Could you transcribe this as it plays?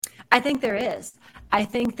I think there is. I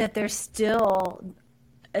think that there's still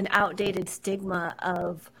an outdated stigma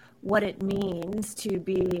of what it means to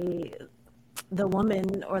be the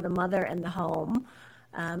woman or the mother in the home,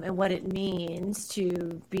 and what it means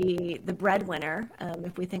to be the breadwinner.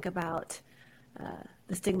 If we think about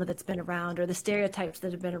the stigma that's been around, or the stereotypes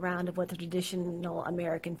that have been around of what the traditional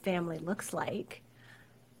American family looks like,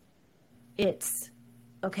 it's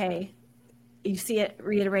okay. You see it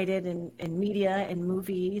reiterated in media and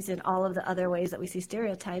movies and all of the other ways that we see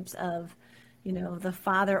stereotypes of, the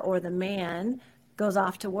father or the man goes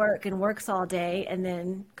off to work and works all day and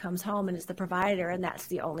then comes home and is the provider, and that's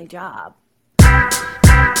the only job. Yeah.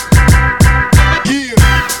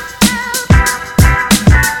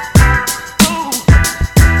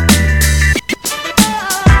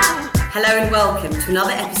 Hello and welcome to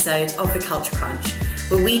another episode of The Culture Crunch,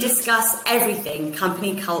 where we discuss everything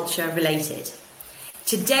company culture related.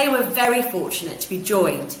 Today we're very fortunate to be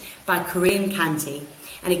joined by Corinne Canty,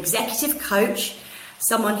 an executive coach,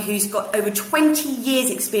 someone who's got over 20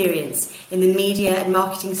 years experience in the media and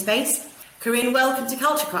marketing space. Corinne, welcome to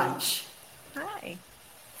Culture Crunch. Hi.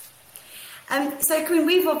 So Corinne,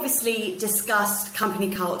 we've obviously discussed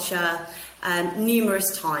company culture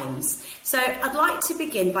numerous times. So I'd like to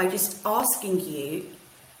begin by just asking you,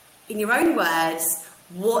 in your own words,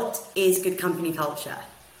 what is good company culture?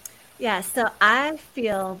 Yeah, so I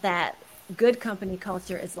feel that good company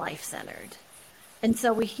culture is life-centered. And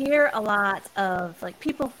so we hear a lot of like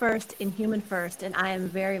people first and human first, and I am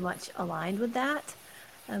very much aligned with that.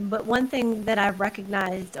 But one thing that I've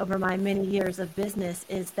recognized over my many years of business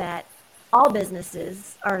is that all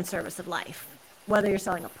businesses are in service of life. Whether you're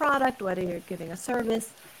selling a product, whether you're giving a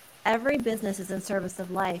service, every business is in service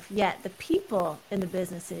of life, yet the people in the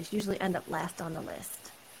businesses usually end up last on the list.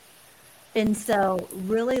 And so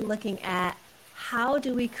really looking at how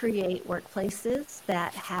do we create workplaces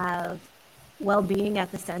that have well-being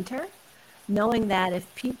at the center, knowing that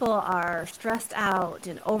if people are stressed out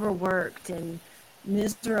and overworked and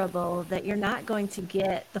miserable, that you're not going to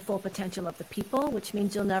get the full potential of the people, which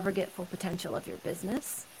means you'll never get full potential of your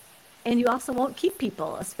business. And you also won't keep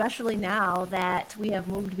people, especially now that we have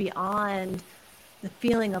moved beyond the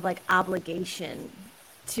feeling of like obligation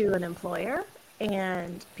to an employer,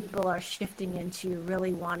 and people are shifting into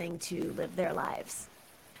really wanting to live their lives.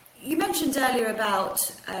 You mentioned earlier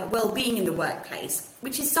about well-being in the workplace,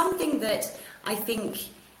 which is something that I think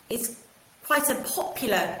is quite a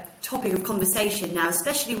popular topic of conversation now,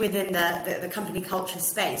 especially within the company culture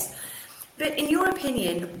space. But in your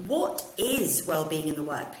opinion, what is well-being in the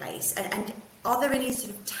workplace? And are there any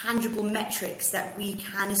sort of tangible metrics that we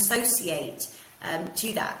can associate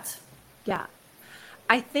to that? Yeah,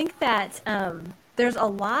 I think that there's a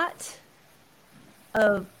lot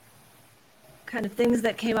of kind of things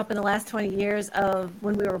that came up in the last 20 years of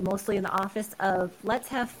when we were mostly in the office of let's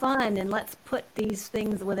have fun and let's put these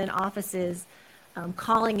things within offices,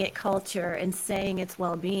 calling it culture and saying it's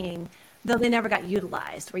well-being, though they never got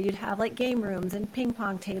utilized, where you'd have like game rooms and ping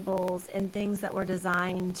pong tables and things that were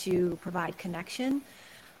designed to provide connection.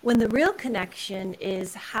 When the real connection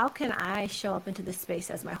is how can I show up into this space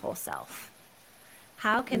as my whole self?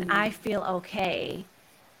 How can I feel okay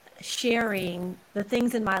sharing the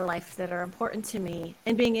things in my life that are important to me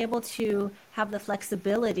and being able to have the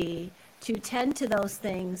flexibility to tend to those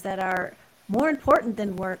things that are more important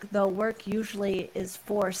than work, though work usually is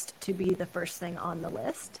forced to be the first thing on the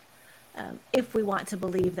list. If we want to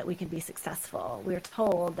believe that we can be successful, we're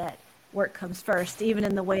told that work comes first, even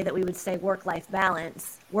in the way that we would say work-life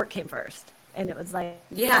balance, work came first. And it was like,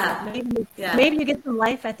 maybe you get some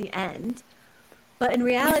life at the end. But in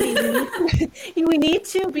reality, we need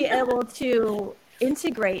to be able to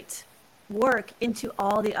integrate work into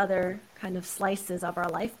all the other kind of slices of our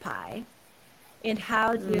life pie. And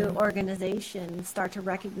how do organizations start to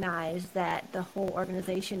recognize that the whole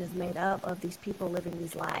organization is made up of these people living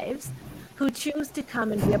these lives who choose to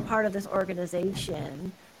come and be a part of this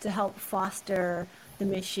organization to help foster the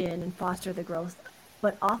mission and foster the growth,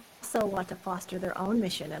 but also want to foster their own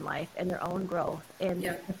mission in life and their own growth and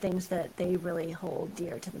the things that they really hold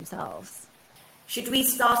dear to themselves. Should we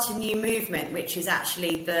start a new movement, which is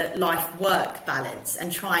actually the life-work balance,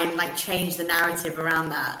 and try and like change the narrative around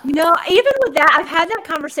that? Even with that, I've had that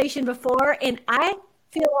conversation before, and I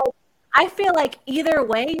feel like either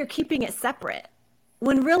way, you're keeping it separate,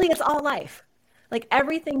 when really it's all life. Like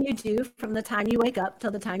everything you do from the time you wake up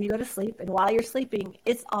till the time you go to sleep, and while you're sleeping,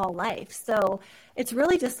 it's all life. So it's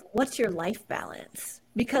really just what's your life balance?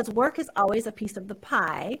 Because work is always a piece of the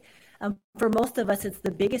pie. For most of us, it's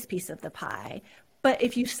the biggest piece of the pie. But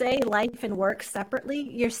if you say life and work separately,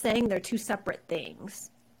 you're saying they're two separate things,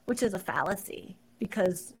 which is a fallacy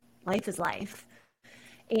because life is life.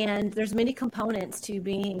 And there's many components to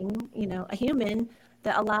being, a human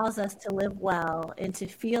that allows us to live well and to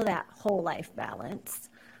feel that whole life balance.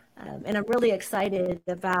 And I'm really excited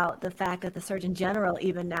about the fact that the Surgeon General,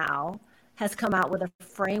 even now, has come out with a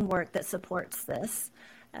framework that supports this.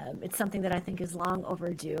 It's something that I think is long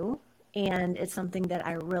overdue, and it's something that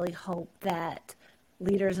I really hope that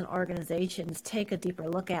leaders and organizations take a deeper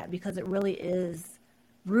look at, because it really is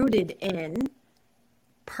rooted in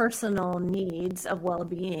personal needs of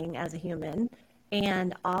well-being as a human,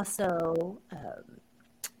 and also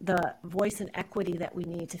the voice and equity that we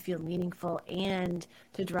need to feel meaningful and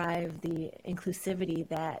to drive the inclusivity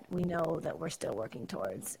that we know that we're still working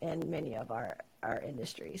towards in many of our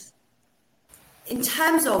industries. In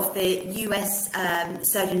terms of the US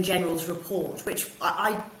Surgeon General's report, which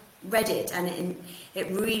I read it, and it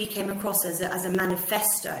really came across as a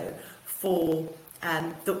manifesto for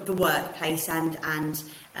the workplace and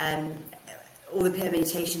all the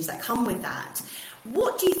permutations that come with that.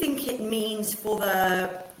 What do you think it means for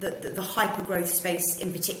the hypergrowth space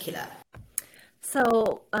in particular?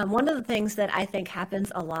 So one of the things that I think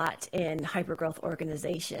happens a lot in hypergrowth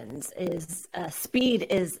organizations is speed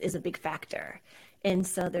is a big factor. And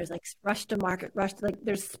so there's like rush to market,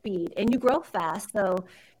 there's speed, and you grow fast. So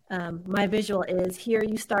my visual is here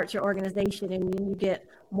you start your organization and you get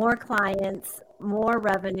more clients, more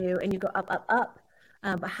revenue, and you go up, up, up.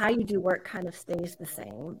 But how you do work kind of stays the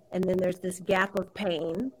same. And then there's this gap of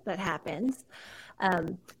pain that happens.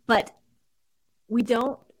 But we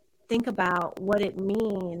don't think about what it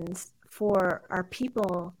means for our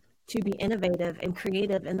people to be innovative and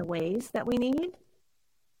creative in the ways that we need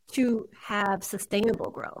to have sustainable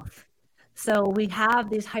growth. So we have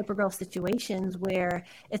these hypergrowth situations where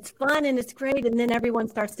it's fun and it's great, and then everyone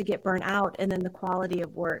starts to get burnt out, and then the quality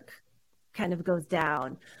of work kind of goes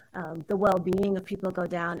down. The well-being of people go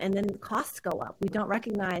down, and then costs go up. We don't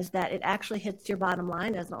recognize that it actually hits your bottom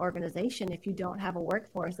line as an organization if you don't have a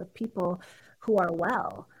workforce of people who are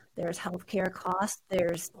well. There's healthcare costs,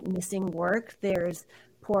 there's missing work, there's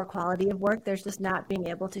poor quality of work, there's just not being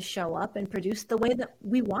able to show up and produce the way that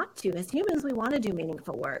we want to. As humans, we want to do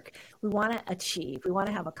meaningful work. We want to achieve, we want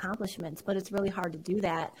to have accomplishments, but it's really hard to do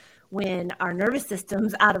that when our nervous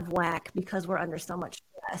system's out of whack because we're under so much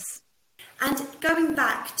stress. And going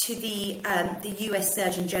back to the US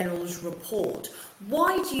Surgeon General's report,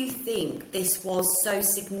 why do you think this was so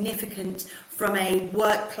significant from a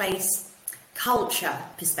workplace culture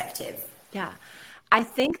perspective? Yeah, I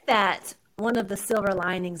think that one of the silver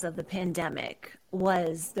linings of the pandemic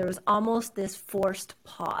was there was almost this forced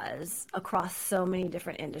pause across so many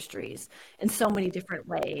different industries in so many different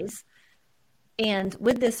ways. And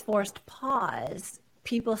with this forced pause,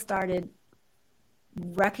 people started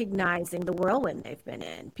recognizing the whirlwind they've been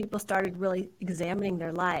in. People started really examining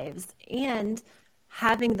their lives and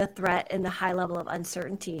having the threat and the high level of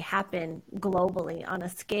uncertainty happen globally on a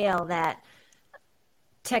scale that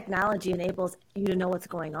technology enables you to know what's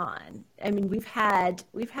going on. I mean, we've had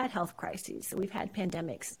health crises, we've had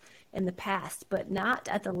pandemics in the past, but not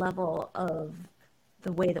at the level of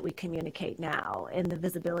the way that we communicate now and the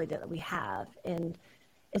visibility that we have. And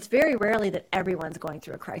it's very rarely that everyone's going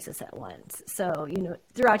through a crisis at once. So,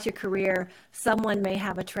 throughout your career, someone may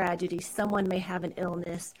have a tragedy, someone may have an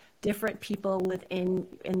illness, different people within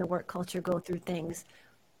the work culture go through things,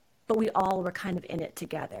 but we all were kind of in it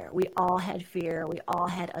together. We all had fear, we all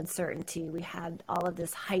had uncertainty, we had all of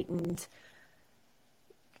this heightened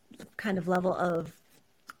kind of level of,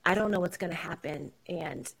 I don't know what's going to happen,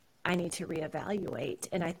 and I need to reevaluate.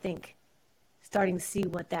 And I think starting to see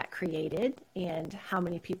what that created and how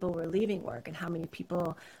many people were leaving work and how many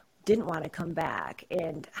people didn't want to come back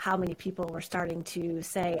and how many people were starting to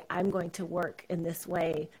say, I'm going to work in this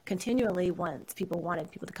way continually once people wanted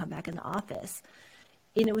people to come back in the office.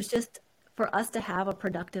 And it was just for us to have a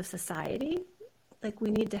productive society, like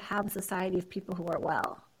we need to have a society of people who are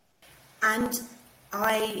well. And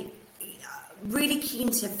I really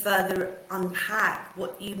keen to further unpack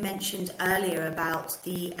what you mentioned earlier about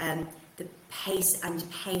the pace and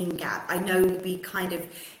pain gap. I know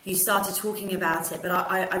you started talking about it, but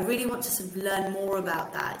I really want to sort of learn more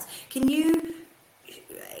about that. Can you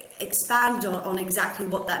expand on exactly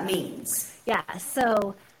what that means? Yeah,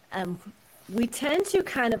 so we tend to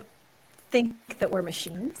kind of think that we're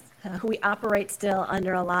machines. We operate still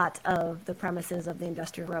under a lot of the premises of the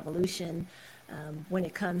Industrial Revolution when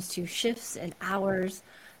it comes to shifts and hours.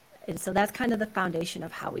 And so that's kind of the foundation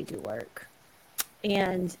of how we do work.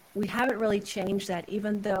 And we haven't really changed that,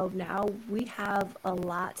 even though now we have a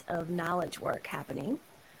lot of knowledge work happening.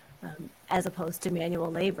 as opposed to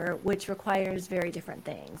manual labor, which requires very different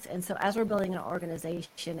things. And so as we're building an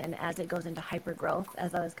organization and as it goes into hyper growth,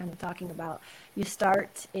 as I was kind of talking about, you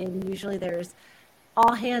start in, usually there's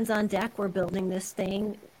all hands on deck, we're building this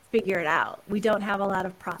thing, figure it out. We don't have a lot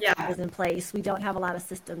of processes in place. We don't have a lot of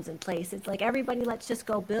systems in place. It's like, everybody, let's just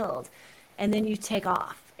go build. And then you take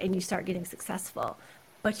off and you start getting successful.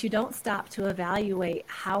 But you don't stop to evaluate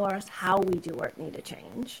how we do work need to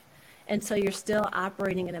change. And so you're still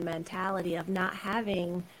operating in a mentality of not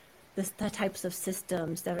having the types of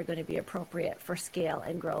systems that are going to be appropriate for scale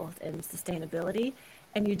and growth and sustainability.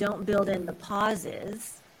 And you don't build in the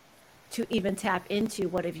pauses to even tap into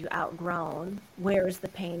what have you outgrown? Where is the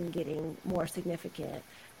pain getting more significant?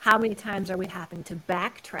 How many times are we having to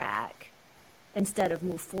backtrack instead of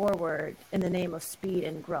move forward in the name of speed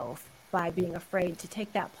and growth by being afraid to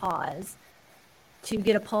take that pause to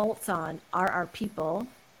get a pulse on, are our people,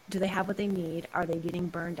 do they have what they need? Are they getting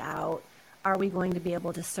burned out? Are we going to be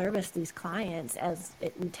able to service these clients as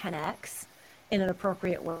in 10x in an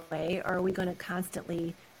appropriate way? Or are we going to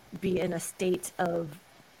constantly be in a state of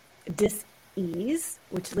dis-ease,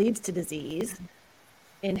 which leads to disease,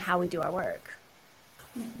 in how we do our work?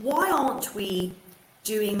 Why aren't we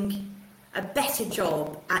doing a better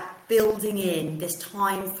job at building in this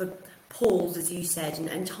time for pause, as you said,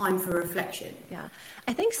 and time for reflection? Yeah,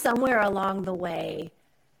 I think somewhere along the way,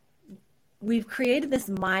 we've created this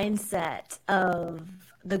mindset of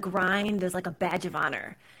the grind as like a badge of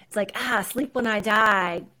honor. It's like, sleep when I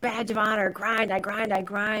die, badge of honor, grind, I grind, I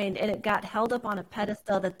grind. And it got held up on a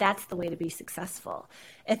pedestal that that's the way to be successful.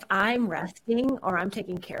 If I'm resting or I'm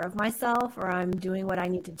taking care of myself or I'm doing what I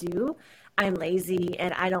need to do, I'm lazy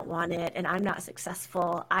and I don't want it and I'm not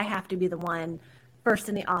successful. I have to be the one first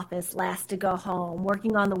in the office, last to go home,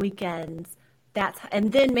 working on the weekends.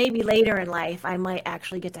 And then maybe later in life, I might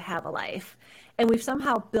actually get to have a life. And we've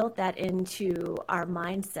somehow built that into our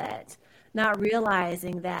mindset, not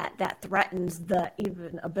realizing that that threatens the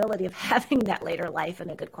even ability of having that later life and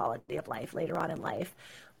a good quality of life later on in life.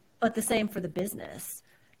 But the same for the business.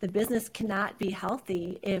 The business cannot be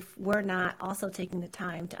healthy if we're not also taking the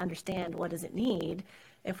time to understand what does it need,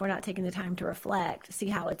 if we're not taking the time to reflect, see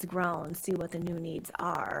how it's grown, see what the new needs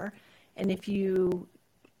are. And if you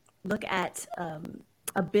look at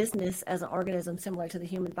a business as an organism similar to the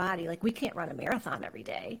human body, like we can't run a marathon every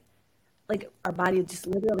day. Like our body just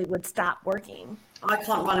literally would stop working. I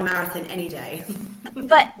can't run a marathon any day.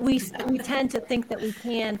 But we tend to think that we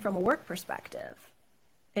can from a work perspective,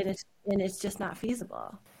 and it's just not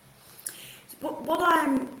feasible. What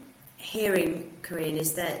I'm hearing, Corinne,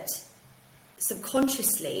 is that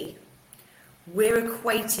subconsciously we're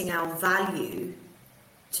equating our value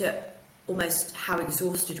to almost how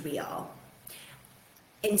exhausted we are,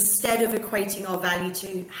 instead of equating our value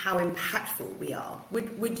to how impactful we are.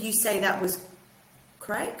 Would you say that was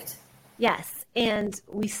correct? Yes, and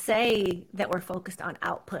we say that we're focused on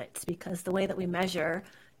outputs because the way that we measure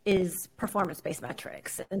is performance-based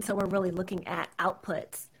metrics. And so we're really looking at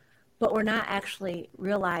outputs, but we're not actually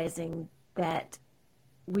realizing that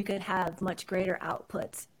we could have much greater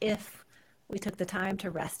outputs if we took the time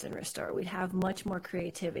to rest and restore. We'd have much more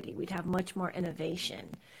creativity. We'd have much more innovation.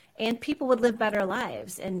 And people would live better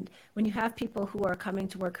lives. And when you have people who are coming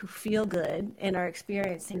to work who feel good and are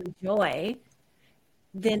experiencing joy,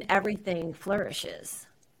 then everything flourishes.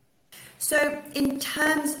 So in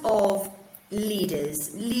terms of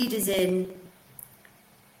leaders in,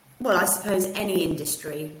 well, I suppose any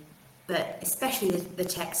industry, but especially the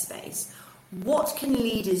tech space, what can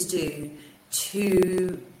leaders do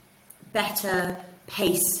to better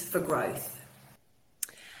pace for growth?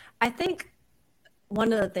 I think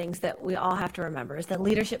one of the things that we all have to remember is that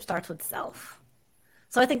leadership starts with self.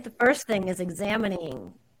 So I think the first thing is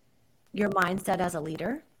examining your mindset as a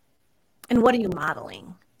leader and what are you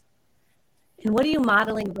modeling? And what are you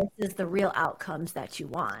modeling versus the real outcomes that you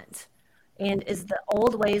want? And is the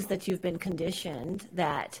old ways that you've been conditioned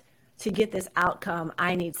that to get this outcome,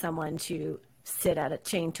 I need someone to sit at a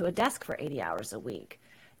chained to a desk for 80 hours a week?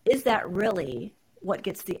 Is that really what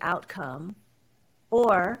gets the outcome?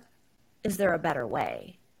 Or is there a better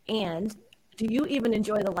way? And do you even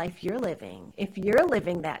enjoy the life you're living? If you're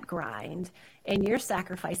living that grind and you're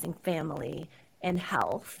sacrificing family and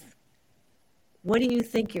health, what do you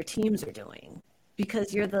think your teams are doing?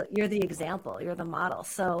 Because you're the example, you're the model.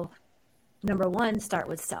 So number one, start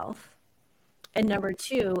with self. And number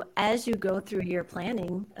two, as you go through your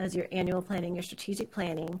planning, as your annual planning, your strategic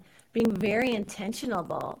planning, being very intentional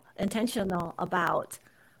about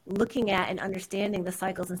looking at and understanding the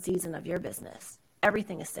cycles and season of your business.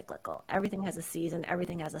 everything is cyclical. Everything has a season,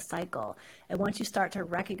 everything has a cycle. And once you start to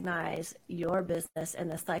recognize your business and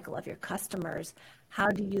the cycle of your customers, how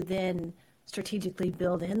do you then strategically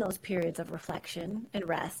build in those periods of reflection and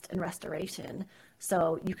rest and restoration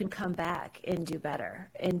so you can come back and do better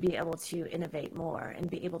and be able to innovate more and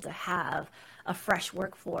be able to have a fresh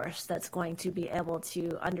workforce that's going to be able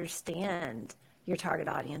to understand your target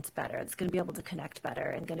audience better. It's going to be able to connect better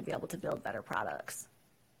and going to be able to build better products.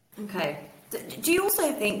 Okay. Do you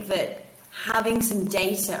also think that having some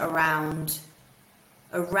data around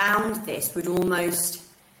this would almost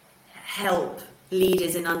help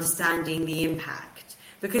leaders in understanding the impact?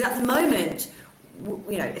 Because at the moment,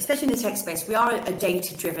 especially in the tech space, we are a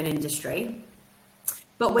data-driven industry,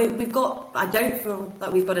 but I don't feel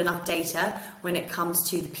like we've got enough data when it comes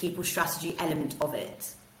to the people strategy element of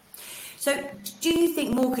it. So do you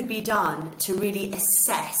think more could be done to really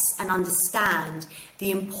assess and understand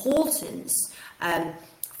the importance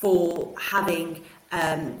for having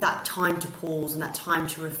that time to pause and that time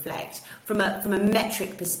to reflect from a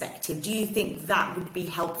metric perspective? Do you think that would be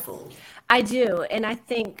helpful? I do. And I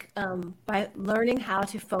think by learning how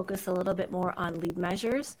to focus a little bit more on lead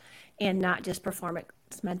measures and not just performance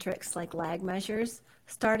metrics like lag measures,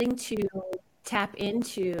 starting to tap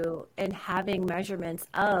into and having measurements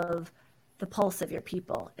of the pulse of your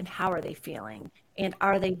people and how are they feeling and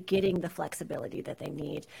are they getting the flexibility that they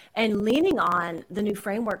need, and leaning on the new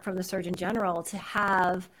framework from the Surgeon General to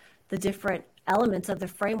have the different elements of the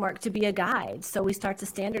framework to be a guide. So we start to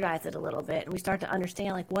standardize it a little bit and we start to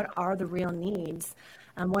understand like what are the real needs.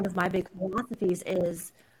 One of my big philosophies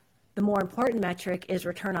is the more important metric is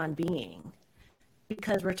return on being,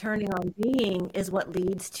 because returning on being is what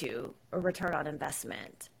leads to a return on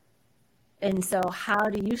investment. And so how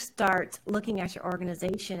do you start looking at your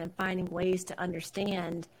organization and finding ways to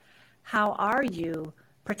understand how are you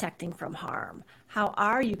protecting from harm? How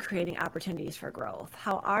are you creating opportunities for growth?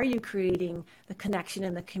 How are you creating the connection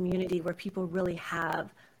in the community where people really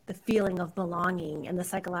have the feeling of belonging and the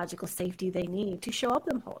psychological safety they need to show up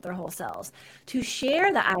their whole selves, to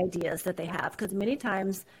share the ideas that they have? Because many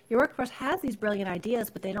times your workforce has these brilliant ideas,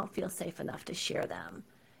 but they don't feel safe enough to share them.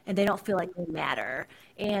 And they don't feel like they matter.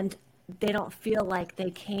 And they don't feel like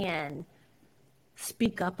they can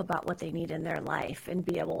speak up about what they need in their life and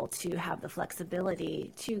be able to have the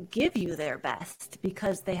flexibility to give you their best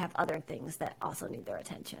because they have other things that also need their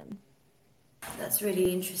attention. That's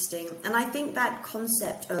really interesting. And I think that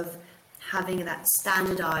concept of having that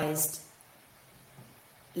standardized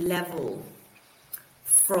level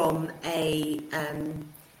from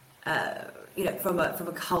from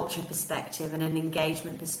a culture perspective and an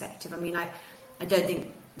engagement perspective. I mean, I don't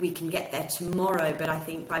think we can get there tomorrow, but I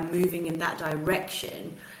think by moving in that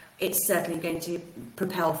direction, it's certainly going to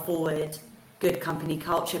propel forward good company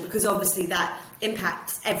culture, because obviously that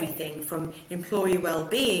impacts everything from employee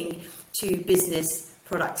well-being to business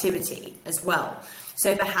productivity as well.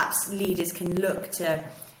 So perhaps leaders can look to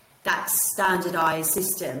that standardized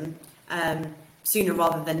system sooner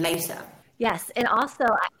rather than later. Yes, and also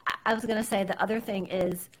I was going to say the other thing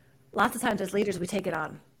is lots of times as leaders we take it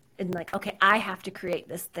on. And like, okay, I have to create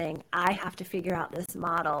this thing. I have to figure out this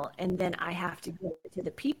model, and then I have to give it to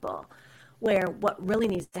the people. Where what really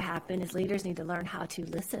needs to happen is leaders need to learn how to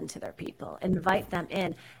listen to their people, invite them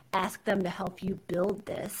in, ask them to help you build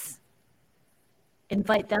this,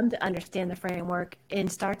 invite them to understand the framework,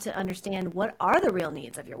 and start to understand what are the real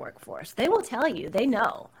needs of your workforce. They will tell you, they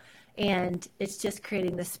know. And it's just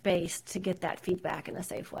creating the space to get that feedback in a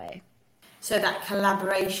safe way. So that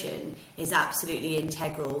collaboration is absolutely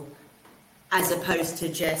integral as opposed to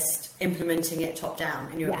just implementing it top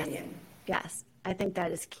down, in your opinion? Yes, I think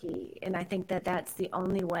that is key. And I think that that's the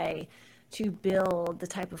only way to build the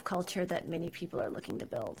type of culture that many people are looking to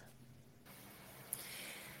build.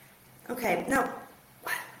 Okay, now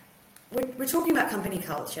we're talking about company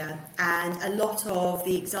culture, and a lot of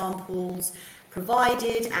the examples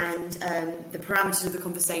provided and the parameters of the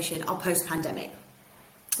conversation are post-pandemic.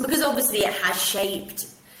 Because obviously it has shaped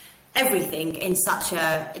everything in such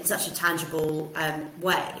a tangible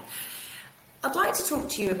way. I'd like to talk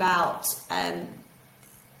to you about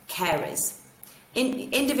carers,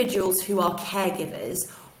 individuals who are caregivers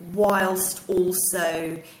whilst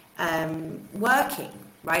also working,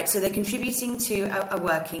 right? So they're contributing to a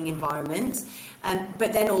working environment,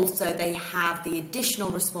 but then also they have the additional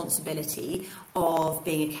responsibility of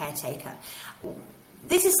being a caretaker.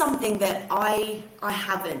 This is something that I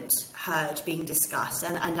haven't heard being discussed,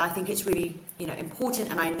 and I think it's really important,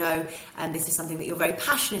 and I know this is something that you're very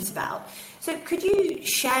passionate about. So could you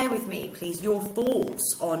share with me, please, your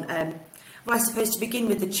thoughts on well, I suppose to begin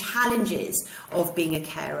with the challenges of being a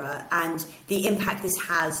carer and the impact this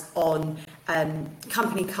has on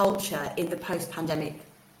company culture in the post-pandemic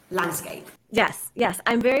landscape. Yes.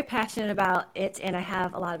 I'm very passionate about it and I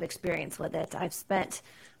have a lot of experience with it. I've spent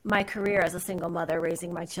my career as a single mother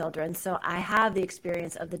raising my children, so I have the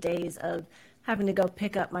experience of the days of having to go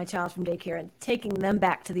pick up my child from daycare and taking them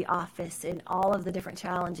back to the office and all of the different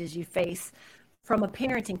challenges you face from a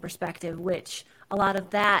parenting perspective, which a lot of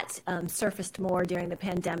that surfaced more during the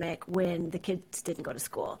pandemic when the kids didn't go to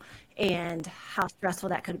school and how stressful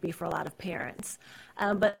that could be for a lot of parents.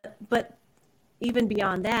 But even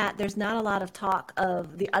beyond that, there's not a lot of talk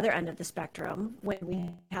of the other end of the spectrum when we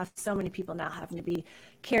have so many people now having to be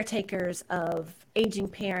caretakers of aging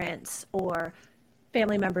parents or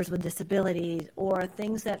family members with disabilities or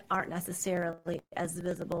things that aren't necessarily as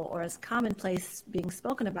visible or as commonplace being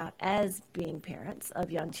spoken about as being parents of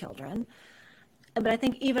young children. But I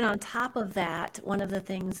think even on top of that, one of the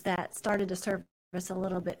things that started to surface a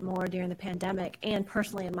little bit more during the pandemic and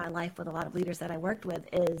personally in my life with a lot of leaders that I worked with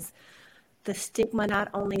is the stigma, not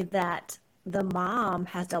only that the mom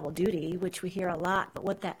has double duty, which we hear a lot, but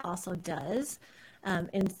what that also does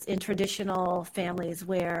in traditional families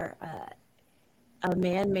where a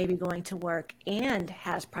man may be going to work and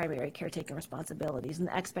has primary caretaking responsibilities and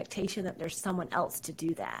the expectation that there's someone else to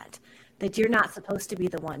do that, that you're not supposed to be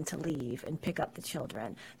the one to leave and pick up the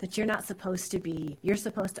children, that you're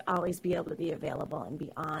supposed to always be able to be available and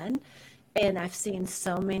be on. And I've seen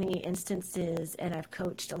so many instances and I've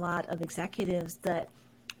coached a lot of executives that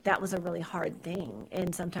was a really hard thing.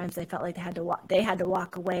 And sometimes they felt like they had to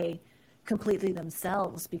walk away completely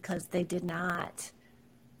themselves because they did not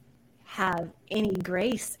have any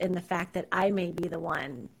grace in the fact that I may be the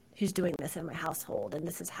one who's doing this in my household and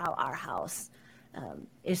this is how our house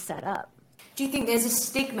is set up. Do you think there's a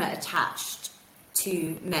stigma attached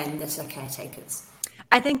to men that are caretakers?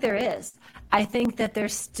 I think there is. I think that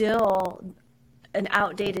there's still an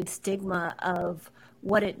outdated stigma of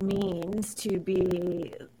what it means to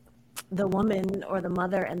be the woman or the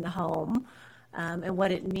mother in the home, and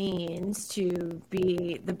what it means to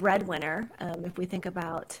be the breadwinner. If we think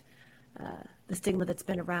about the stigma that's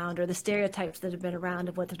been around or the stereotypes that have been around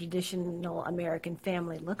of what the traditional American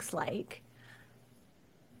family looks like,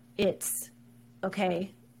 it's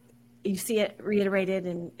okay. You see it reiterated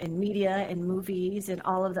in media and movies and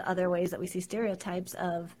all of the other ways that we see stereotypes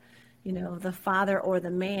of, the father or the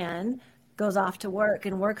man goes off to work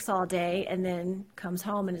and works all day and then comes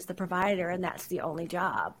home and is the provider and that's the only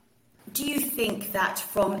job. Do you think that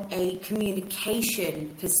from a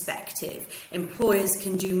communication perspective, employers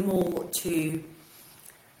can do more to,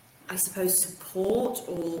 I suppose, support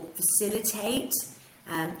or facilitate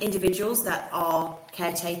individuals that are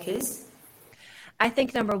caretakers? I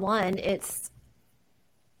think number one, it's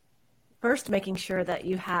first making sure that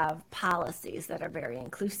you have policies that are very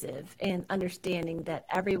inclusive and understanding that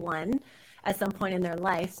everyone at some point in their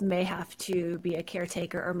life may have to be a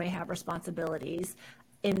caretaker or may have responsibilities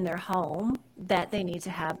in their home that they need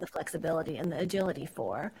to have the flexibility and the agility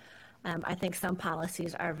for. I think some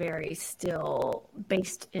policies are very still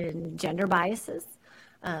based in gender biases,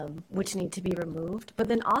 which need to be removed, but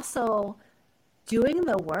then also doing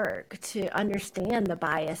the work to understand the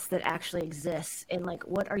bias that actually exists and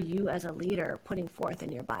what are you as a leader putting forth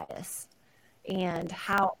in your bias and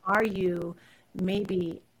how are you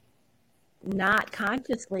maybe not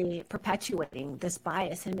consciously perpetuating this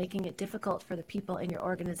bias and making it difficult for the people in your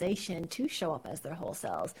organization to show up as their whole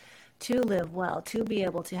selves, to live well, to be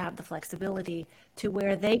able to have the flexibility to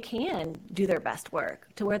where they can do their best work,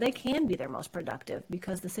 to where they can be their most productive,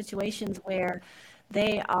 because the situations where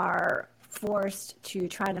they are forced to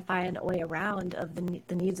try to find a way around of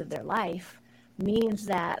the needs of their life means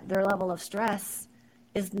that their level of stress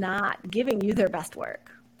is not giving you their best work.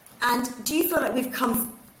 And do you feel like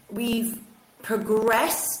we've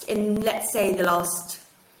progressed in, let's say, the last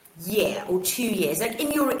year or 2 years, like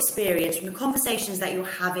in your experience, from the conversations that you're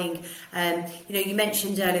having? You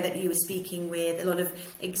mentioned earlier that you were speaking with a lot of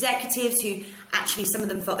executives who actually, some of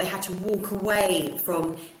them felt they had to walk away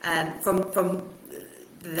from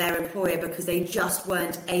their employer because they just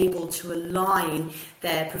weren't able to align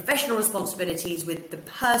their professional responsibilities with the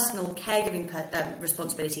personal caregiving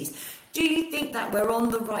responsibilities. Do you think that we're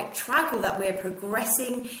on the right track or that we're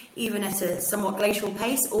progressing even at a somewhat glacial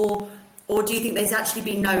pace, or do you think there's actually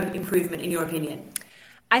been no improvement in your opinion?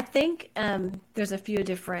 I think there's a few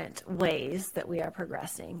different ways that we are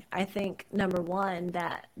progressing. I think, number one,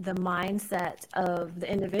 that the mindset of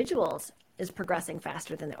the individuals is progressing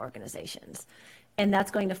faster than the organizations. And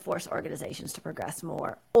that's going to force organizations to progress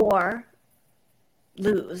more or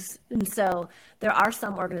lose. And so there are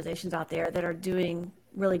some organizations out there that are doing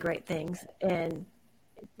really great things and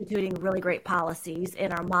instituting really great policies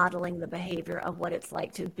and are modeling the behavior of what it's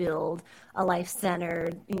like to build a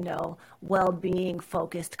life-centered, well-being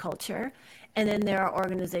focused culture. And then there are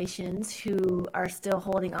organizations who are still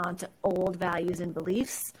holding on to old values and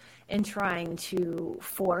beliefs and trying to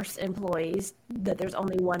force employees that there's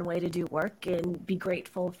only one way to do work and be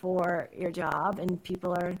grateful for your job. And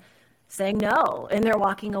people are saying no, and they're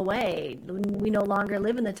walking away. We no longer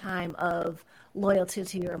live in the time of loyalty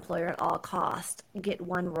to your employer at all costs. Get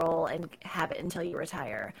one role and have it until you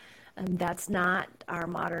retire. And that's not our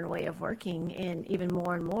modern way of working. And even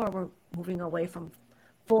more and more, we're moving away from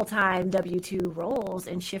full-time W-2 roles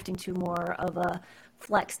and shifting to more of a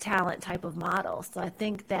flex talent type of model. So I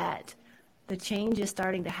think that the change is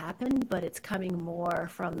starting to happen, but it's coming more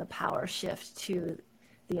from the power shift to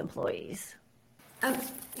the employees.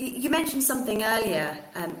 You mentioned something earlier,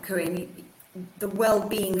 Corinne, the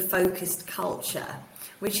well-being focused culture,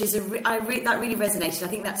 which is that really resonated. I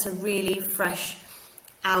think that's a really fresh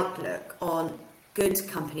outlook on good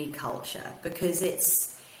company culture, because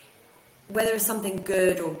it's, whether it's something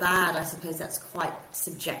good or bad, I suppose that's quite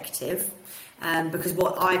subjective, because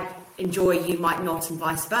what I enjoy you might not, and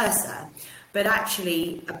vice versa. But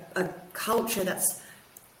actually a culture that's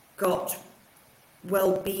got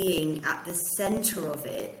well-being at the centre of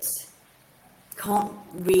it can't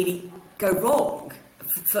really go wrong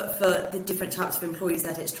for the different types of employees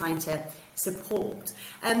that it's trying to support.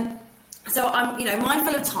 So I'm,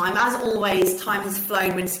 mindful of time. As always, time has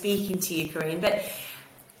flown when speaking to you, Corinne. But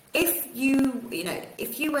if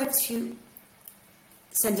you were to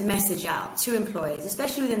send a message out to employees,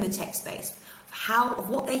 especially within the tech space, of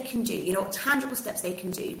what they can do, tangible steps they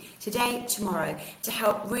can do today, tomorrow, to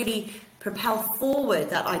help really propel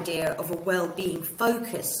forward that idea of a well-being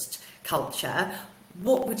focused culture,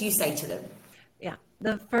 what would you say to them? Yeah,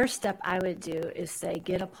 the first step I would do is say,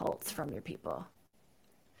 get a pulse from your people.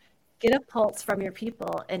 Get a pulse from your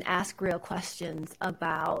people and ask real questions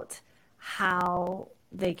about how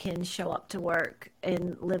they can show up to work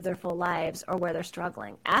and live their full lives, or where they're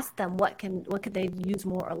struggling. Ask them what could they use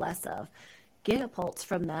more or less of. Get a pulse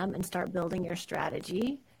from them and start building your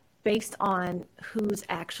strategy based on who's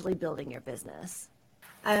actually building your business.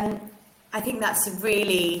 I think that's a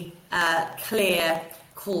really clear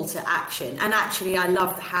call to action. And actually, I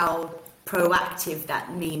love how proactive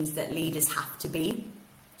that means that leaders have to be,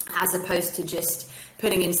 as opposed to just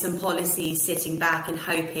putting in some policies, sitting back and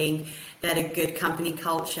hoping that a good company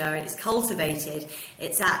culture is cultivated.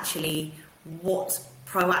 It's actually what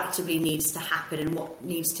proactively needs to happen and what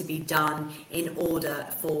needs to be done in order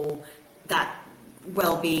for that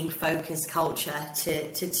well-being focused culture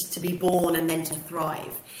to be born and then to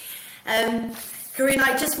thrive. Corinne,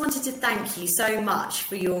 I just wanted to thank you so much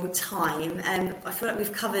for your time. I feel like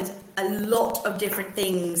we've covered a lot of different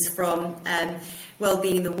things, from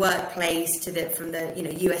well-being in the workplace from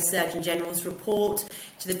the US Surgeon General's report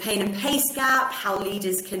to the pain and pace gap, how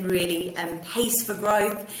leaders can really pace for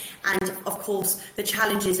growth, and of course the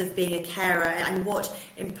challenges of being a carer and what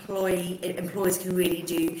employers can really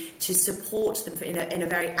do to support them in a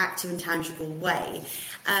very active and tangible way.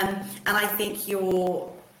 And I think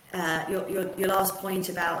your last point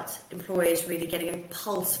about employers really getting a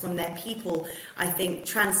pulse from their people, I think,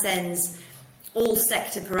 transcends all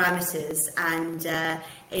sector parameters, and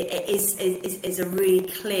it is a really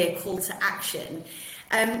clear call to action.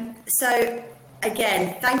 So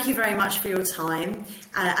again, thank you very much for your time.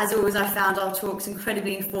 As always, I found our talks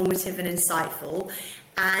incredibly informative and insightful,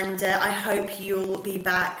 and I hope you'll be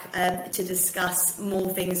back to discuss more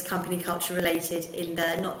things company culture related in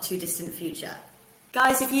the not too distant future.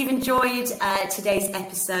 Guys, if you've enjoyed today's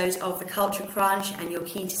episode of The Culture Crunch and you're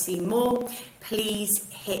keen to see more, please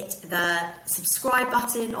hit the subscribe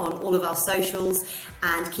button on all of our socials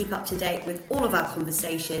and keep up to date with all of our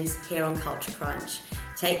conversations here on Culture Crunch.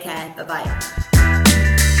 Take care.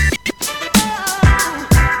 Bye-bye.